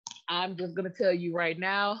I'm just going to tell you right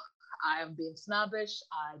now, I am being snobbish.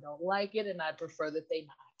 I don't like it, and I prefer that they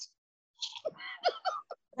not.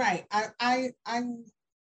 Right. I'm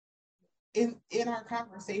in our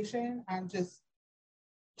conversation, I'm just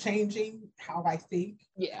changing how I think.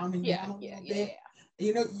 Yeah. Coming down a little bit.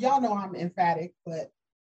 Y'all know I'm emphatic, but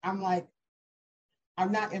I'm like,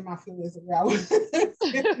 I'm not in my feelings around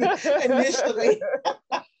initially.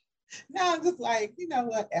 Now I'm just like, you know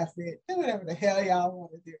what, F it. Do whatever the hell y'all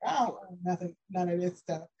want to do. I don't want none of this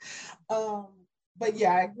stuff. But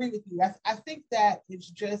yeah, I agree with you. I think that it's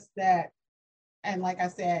just that, and like I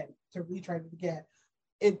said, to retread it again,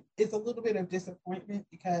 it's a little bit of disappointment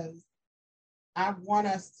because I want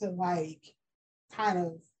us to like kind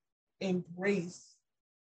of embrace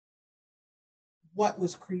what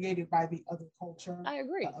was created by the other culture. I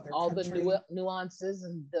agree. The other All country. the nuances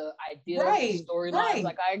and the ideas, Right, storylines. right.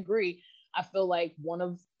 Like, I agree. I feel like one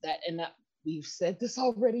of that, and that we've said this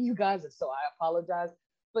already, you guys, and so I apologize.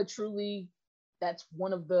 But truly, that's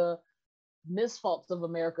one of the misfaults of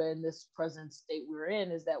America in this present state we're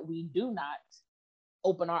in, is that we do not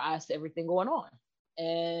open our eyes to everything going on.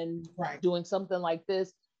 And Right. doing something like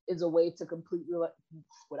this is a way to completely,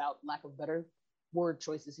 without lack of better word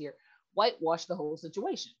choices here, whitewash the whole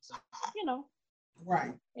situation. So, you know,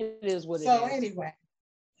 Right. it is what it is. So anyway,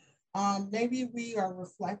 maybe we are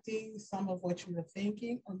reflecting some of what you were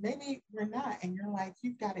thinking, or maybe we're not, and you're like,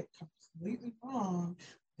 you've got it completely wrong.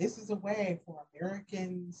 This is a way for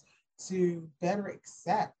Americans to better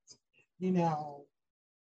accept, you know,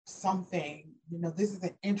 something, you know, this is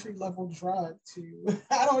an entry-level drug to,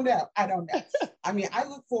 I don't know. I mean, I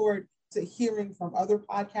look forward to hearing from other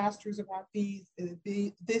podcasters about this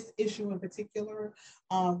issue in particular.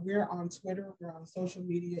 We're on Twitter, we're on social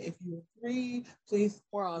media. If you agree, please.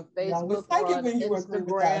 We're on Facebook, like we're on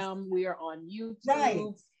Instagram, we are on YouTube. Right.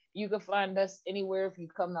 You can find us anywhere if you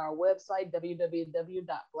come to our website,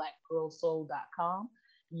 www.blackgirlsoul.com.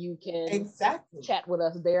 You can chat with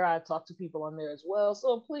us there. I talk to people on there as well.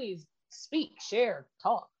 So please speak, share,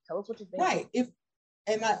 talk. Tell us what you think. Right.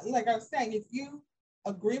 Like I was saying, if you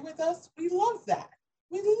agree with us, we love that.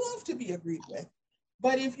 We love to be agreed with.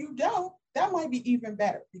 But if you don't, that might be even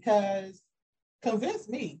better, because convince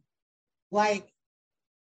me, like,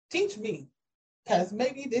 teach me, because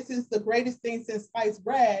maybe this is the greatest thing since sliced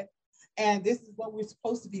bread, and this is what we're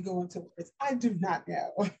supposed to be going towards. I do not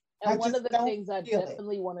know. And one of the things I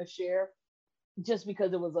definitely want to share, just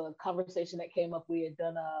because it was a conversation that came up, we had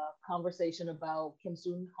done a conversation about Kim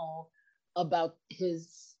Soon-Hong, about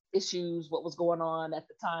his issues, what was going on at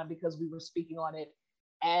the time, because we were speaking on it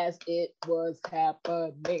as it was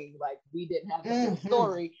happening. Like, we didn't have the full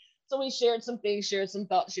story. So we shared some things, shared some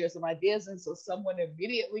thoughts, shared some ideas. And so someone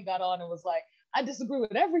immediately got on and was like, I disagree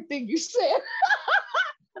with everything you said.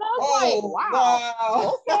 And I was like,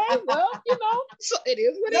 wow. Okay, well, you know, so it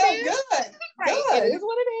is what it is. Good. Right. Good. It is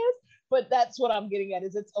what it is. But that's what I'm getting at,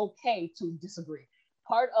 is it's okay to disagree.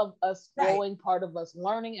 Part of us growing, part of us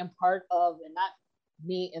learning, and part of, and not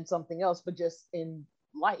me and something else, but just in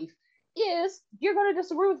life, is you're going to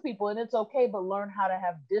disagree with people, and it's okay, but learn how to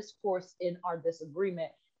have discourse in our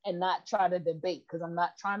disagreement and not try to debate, because I'm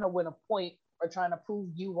not trying to win a point or trying to prove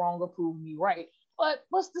you wrong or prove me right. But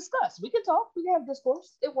let's discuss. We can talk. We can have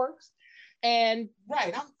discourse. It works. And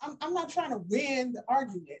I'm not trying to win the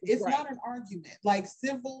argument. It's not an argument. Like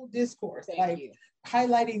civil discourse,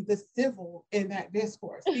 highlighting the civil in that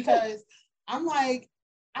discourse. Because I'm like,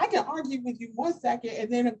 I can argue with you 1 second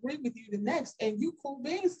and then agree with you the next, and you cool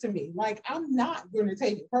beans to me. Like, I'm not going to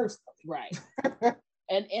take it personally. Right.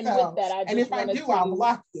 And with that, I just if I do, I'll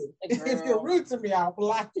block you. If you're rude to me, I'll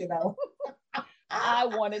block you, though. I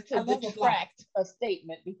wanted to detract a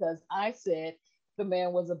statement, because I said the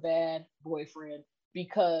man was a bad boyfriend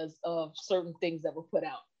because of certain things that were put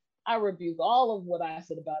out. I rebuke all of what I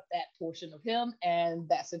said about that portion of him and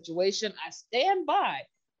that situation. I stand by.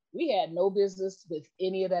 We had no business with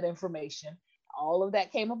any of that information. All of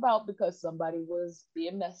that came about because somebody was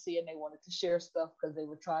being messy and they wanted to share stuff because they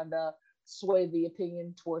were trying to sway the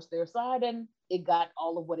opinion towards their side, and it got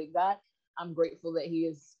all of what it got. I'm grateful that he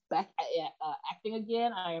is back acting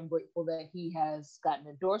again. I am grateful that he has gotten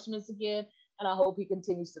endorsements again, and I hope he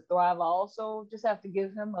continues to thrive. I also just have to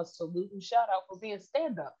give him a salute and shout out for being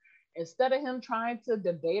stand-up. Instead of him trying to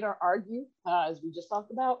debate or argue, as we just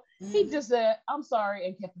talked about, he just said, I'm sorry,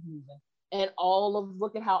 and kept it moving. And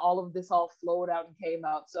look at how all of this all flowed out and came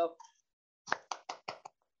out. So,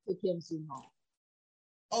 to Kim Soon-Hong.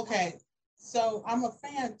 Okay, so I'm a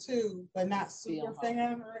fan too, but not super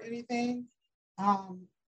fan or anything.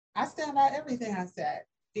 I stand by everything I said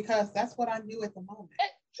because that's what I knew at the moment.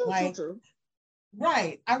 True.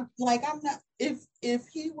 Right. I'm not, if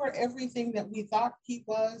he were everything that we thought he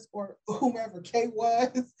was, or whomever Kay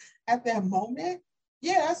was at that moment,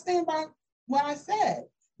 yeah, I stand by what I said.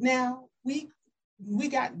 Now we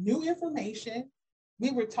got new information.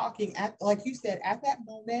 We were talking like you said, at that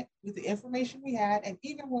moment with the information we had. And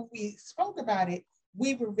even when we spoke about it,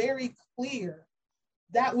 we were very clear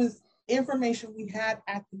that was information we had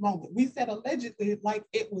at the moment. We said allegedly like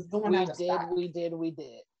it was going out of style. We did.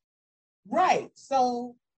 Right.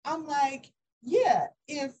 So I'm like, yeah,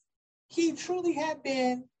 if he truly had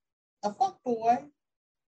been a fuckboy,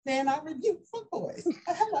 then I rebuke fuckboys.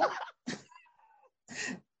 Hello.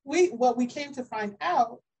 What we came to find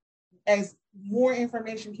out as more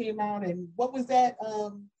information came out, and what was that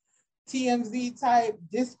TMZ type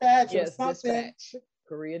dispatch or something. Dispatch.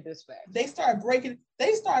 Korea Dispatch. They start breaking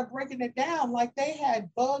it down like they had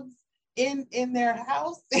bugs in their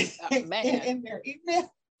house, in their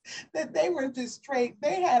email, that they were just straight.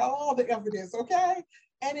 They had all the evidence, okay?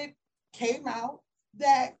 And it came out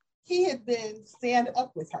that he had been stand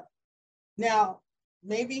up with her. Now,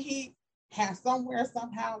 maybe he has somewhere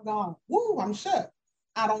somehow gone, woo, I'm shook.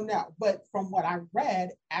 I don't know. But from what I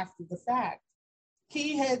read after the fact,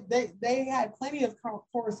 they had plenty of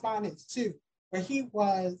correspondence too, where he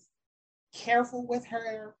was careful with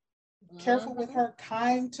her,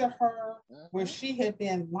 kind to her, where she had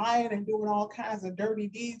been lying and doing all kinds of dirty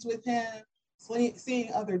deeds with him,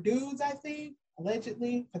 seeing other dudes, I think,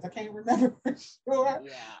 allegedly, because I can't remember for sure.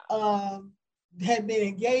 Yeah. Had been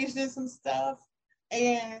engaged in some stuff.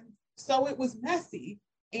 And so it was messy.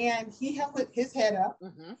 And he held his head up.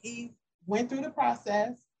 He went through the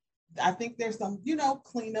process. I think there's some,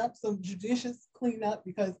 cleanup, some judicious cleanup,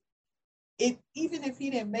 because even if he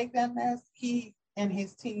didn't make that mess, he and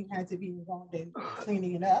his team had to be involved in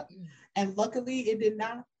cleaning it up. And luckily it did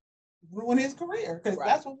not ruin his career, because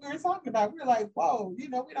that's what we were talking about. We were like, whoa, we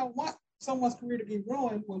don't want someone's career to be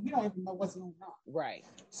ruined when we don't even know what's going on. Right.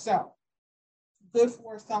 So good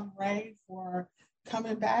for Sung Rae for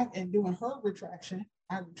coming back and doing her retraction.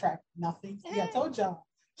 I retract nothing. See, I told y'all,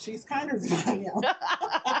 she's kinder than I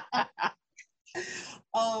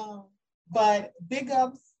am. But big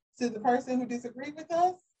ups to the person who disagreed with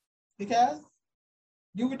us, because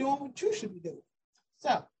you were doing what you should be doing.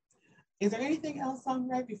 So, is there anything else, Sung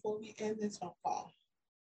Rae, before we end this phone call?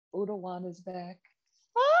 Udawan is back.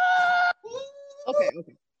 Okay.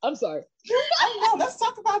 I'm sorry. I know. Let's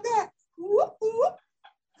talk about that. Whoop, whoop.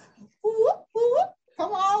 Whoop, whoop.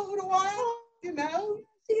 Come on, Udawan.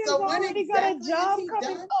 So when exactly got a job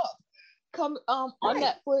coming up. On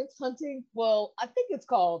Netflix, hunting. Well, I think it's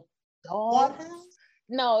called Dogs.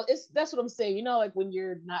 No, that's what I'm saying. Like when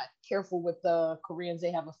you're not careful with the Koreans,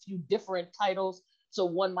 they have a few different titles. So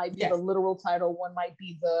one might be the literal title, one might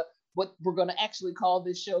be what we're going to actually call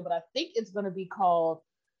this show. But I think it's going to be called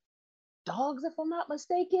Dogs, if I'm not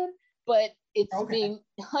mistaken. But it's being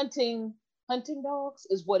hunting dogs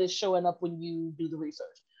is what is showing up when you do the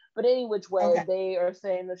research. But any which way, they are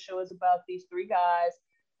saying the show is about these three guys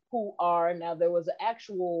who are, now there was an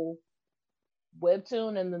actual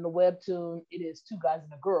webtoon, and then the webtoon, it is two guys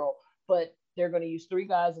and a girl, but they're going to use three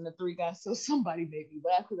guys and the three guys. So somebody made me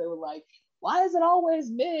laugh, because they were like, why is it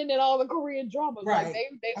always men in all the Korean dramas? Right. Like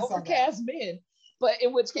they overcast men. But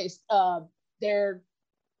in which case, they're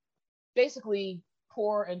basically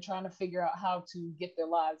poor and trying to figure out how to get their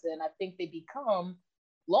lives in. I think they become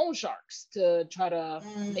loan sharks to try to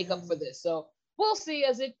make up for this. So we'll see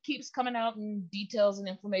as it keeps coming out in details and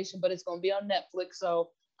information, but it's going to be on Netflix. So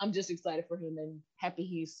I'm just excited for him and happy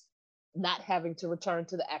he's not having to return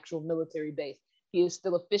to the actual military base. He is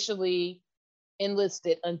still officially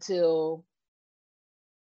enlisted until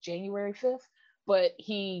January 5th, but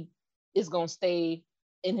he is going to stay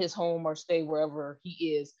in his home or stay wherever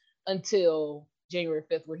he is until January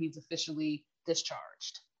 5th, where he's officially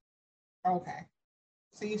discharged. Okay.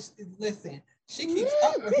 So listen, she keeps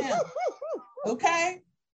up with him. Okay.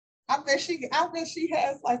 I bet she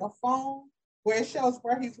has like a phone where it shows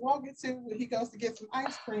where he's walking to when he goes to get some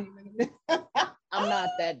ice cream. I'm not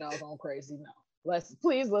that doggone crazy, no. Let's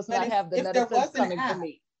not have the Netflix coming for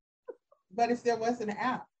me. But if there was an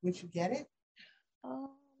app, would you get it?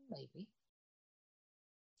 Maybe.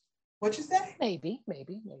 What you say? Maybe.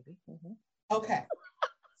 Mm-hmm. Okay.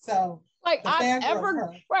 So like I'm ever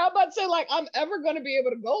going to be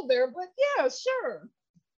able to go there, but yeah, sure.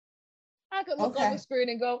 I could look on the screen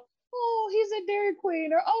and go, oh, he's at Dairy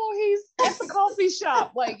Queen, or oh, he's at the coffee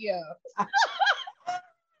shop. Like, yeah.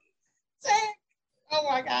 Oh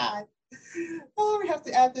my God. Oh, we have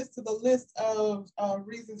to add this to the list of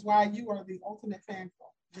reasons why you are the ultimate fan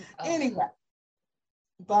club. Anyway,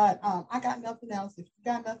 but I got nothing else. If you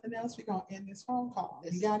got nothing else, we're going to end this phone call.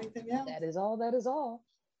 You got anything else? That is all.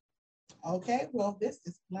 Okay, well, this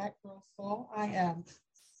is Black Girl Soul. I am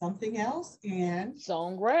something else, and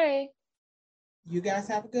Sung Rae. You guys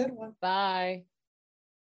have a good one. Bye.